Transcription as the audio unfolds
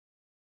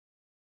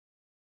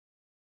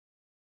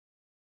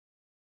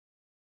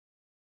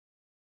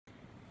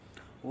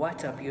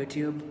What's up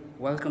YouTube?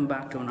 Welcome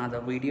back to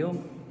another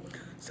video.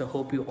 So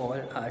hope you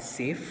all are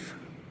safe.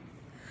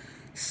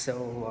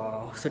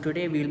 So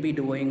today we'll be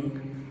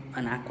doing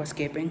an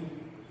aquascaping.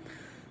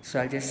 So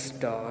I'll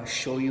just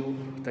show you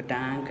the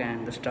tank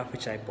and the stuff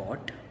which I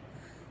bought.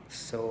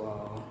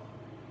 So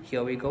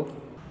here we go.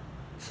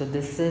 So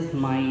this is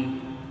my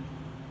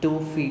 2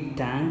 feet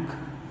tank.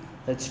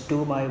 It's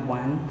 2 by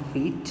 1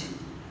 feet.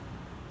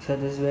 So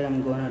this is where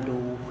I'm gonna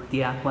do the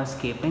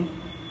aquascaping.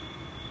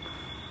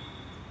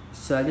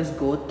 So I'll just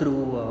go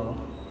through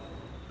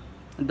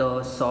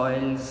the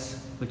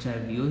soils which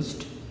I've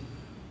used.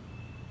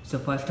 So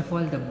first of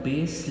all, the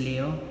base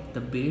layer,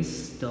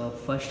 the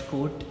first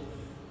coat,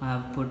 I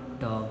have put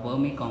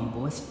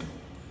vermicompost.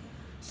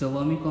 So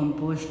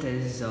vermicompost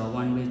is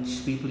one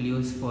which people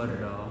use for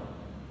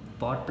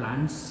pot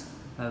plants.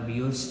 I've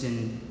used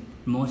in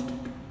most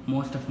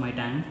of my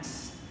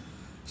tanks.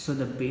 So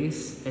the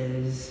base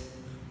is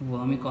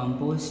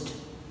vermicompost,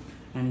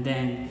 and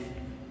then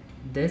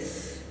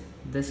this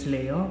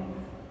layer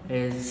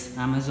is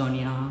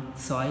Amazonia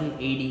soil,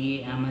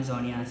 ADA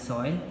Amazonia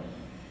soil,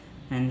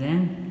 and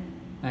then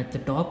at the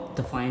top,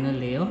 the final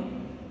layer,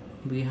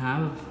 we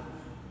have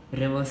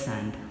river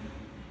sand.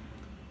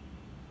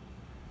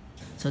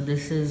 So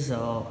this is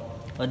a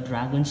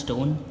dragon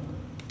stone,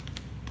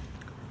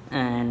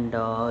 and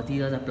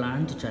these are the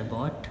plants which I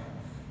bought.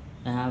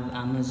 I have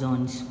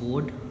Amazon's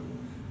wood,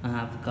 I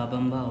have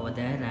kabamba over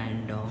there,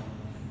 and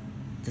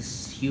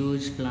this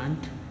huge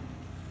plant,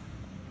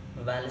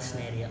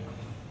 Vallisneria.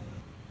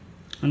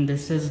 And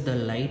this is the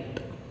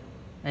light,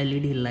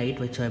 LED light,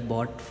 which I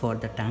bought for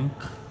the tank.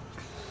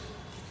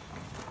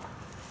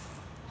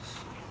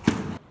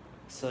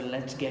 So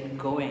let's get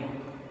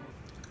going.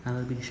 I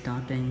will be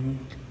starting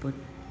to put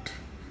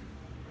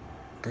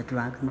the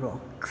dragon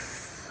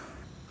rocks.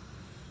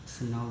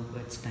 So now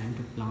it's time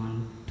to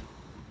plant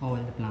all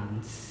the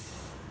plants.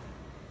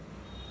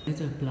 I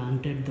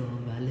planted the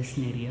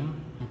Vallisneria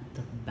at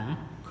the back,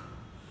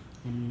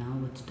 and now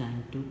it's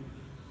time to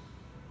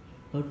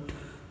put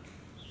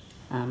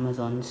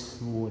Amazon's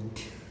wood.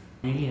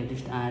 Finally, I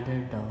just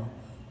added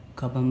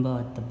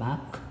kabamba at the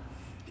back.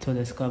 So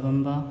there's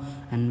kabamba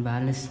and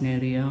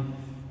Vallisneria,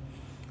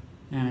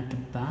 and at the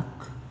back,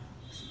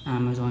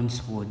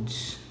 Amazon's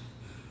woods.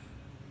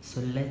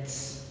 So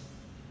let's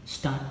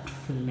start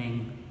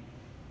filling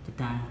the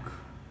tank.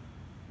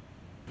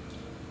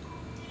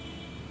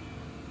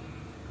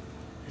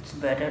 It's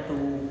better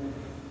to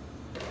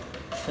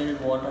fill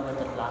water with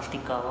a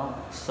plastic cover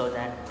so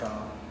that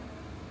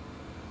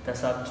the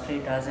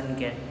substrate doesn't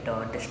get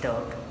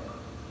disturbed.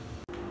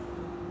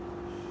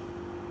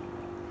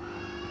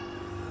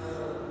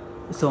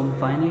 So I'm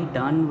finally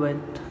done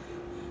with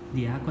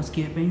the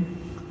aquascaping,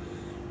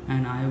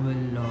 and I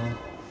will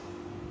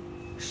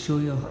show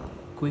you a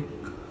quick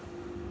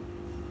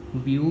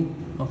view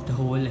of the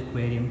whole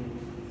aquarium.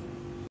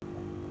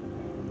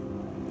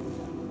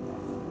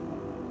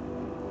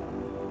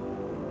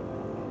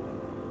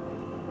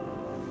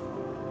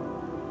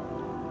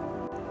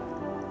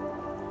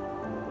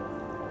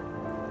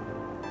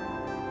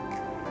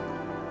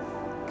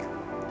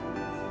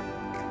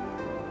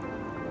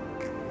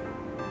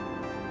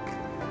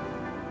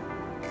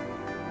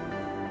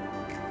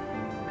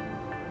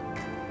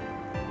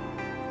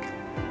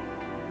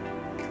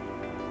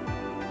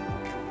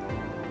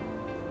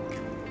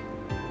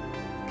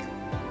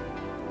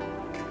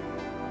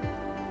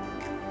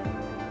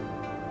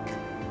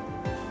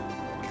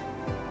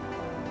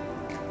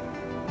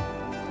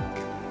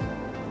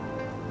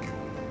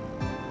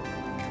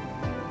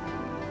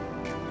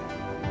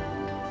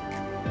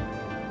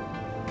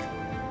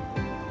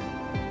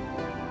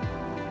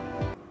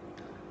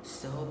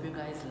 So hope you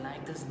guys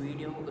like this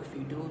video. If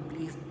you do,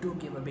 please do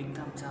give a big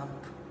thumbs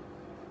up,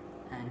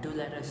 and do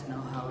let us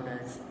know how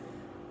does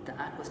the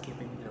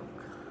aquascaping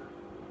look.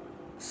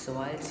 So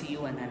I'll see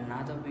you in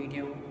another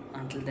video.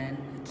 Until then,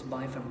 it's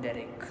bye from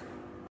Derek.